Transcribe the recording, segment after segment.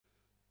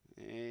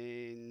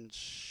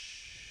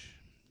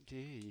Yeah,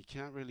 you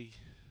can't really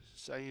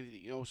say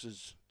anything else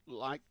is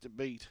like to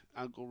beat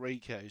Uncle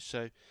Rico.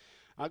 So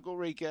Uncle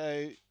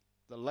Rico,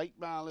 the late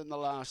mile in the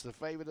last, the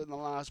favourite in the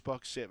last,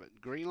 box 7.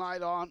 Green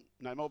light on,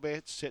 no more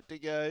bets, set to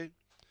go.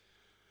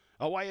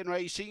 Away and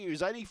racing, he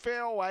was only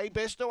fair away.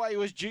 Best away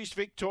was Juice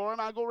Victorum.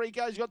 Uncle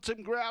Rico's got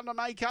some ground to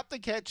make up to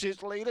catch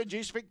this leader.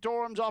 Juice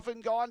Victorum's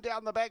often gone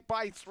down the back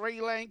by 3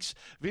 lengths.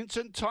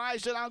 Vincent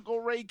Tyson,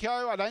 Uncle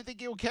Rico. I don't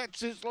think he'll catch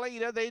this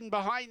leader. Then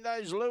behind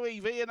those, Louis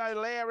V and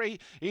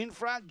O'Leary. In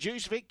front,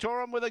 Juice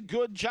Victorum with a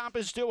good jump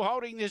is still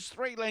holding this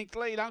 3-length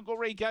lead. Uncle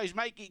Rico's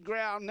making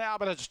ground now,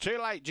 but it's too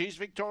late. Juice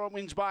Victorum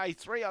wins by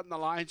 3 on the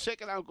line.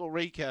 Second, Uncle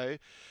Rico.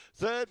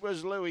 Third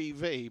was Louis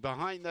V.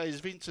 Behind those,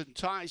 Vincent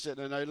Tyson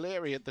and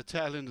O'Leary at the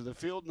tail end of the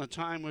field, and the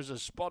time was a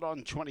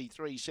spot-on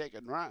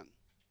 23-second run.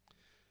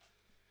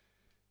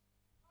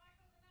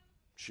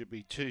 Should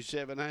be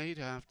 278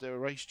 after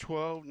race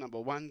 12. Number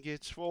 1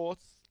 gets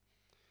fourth.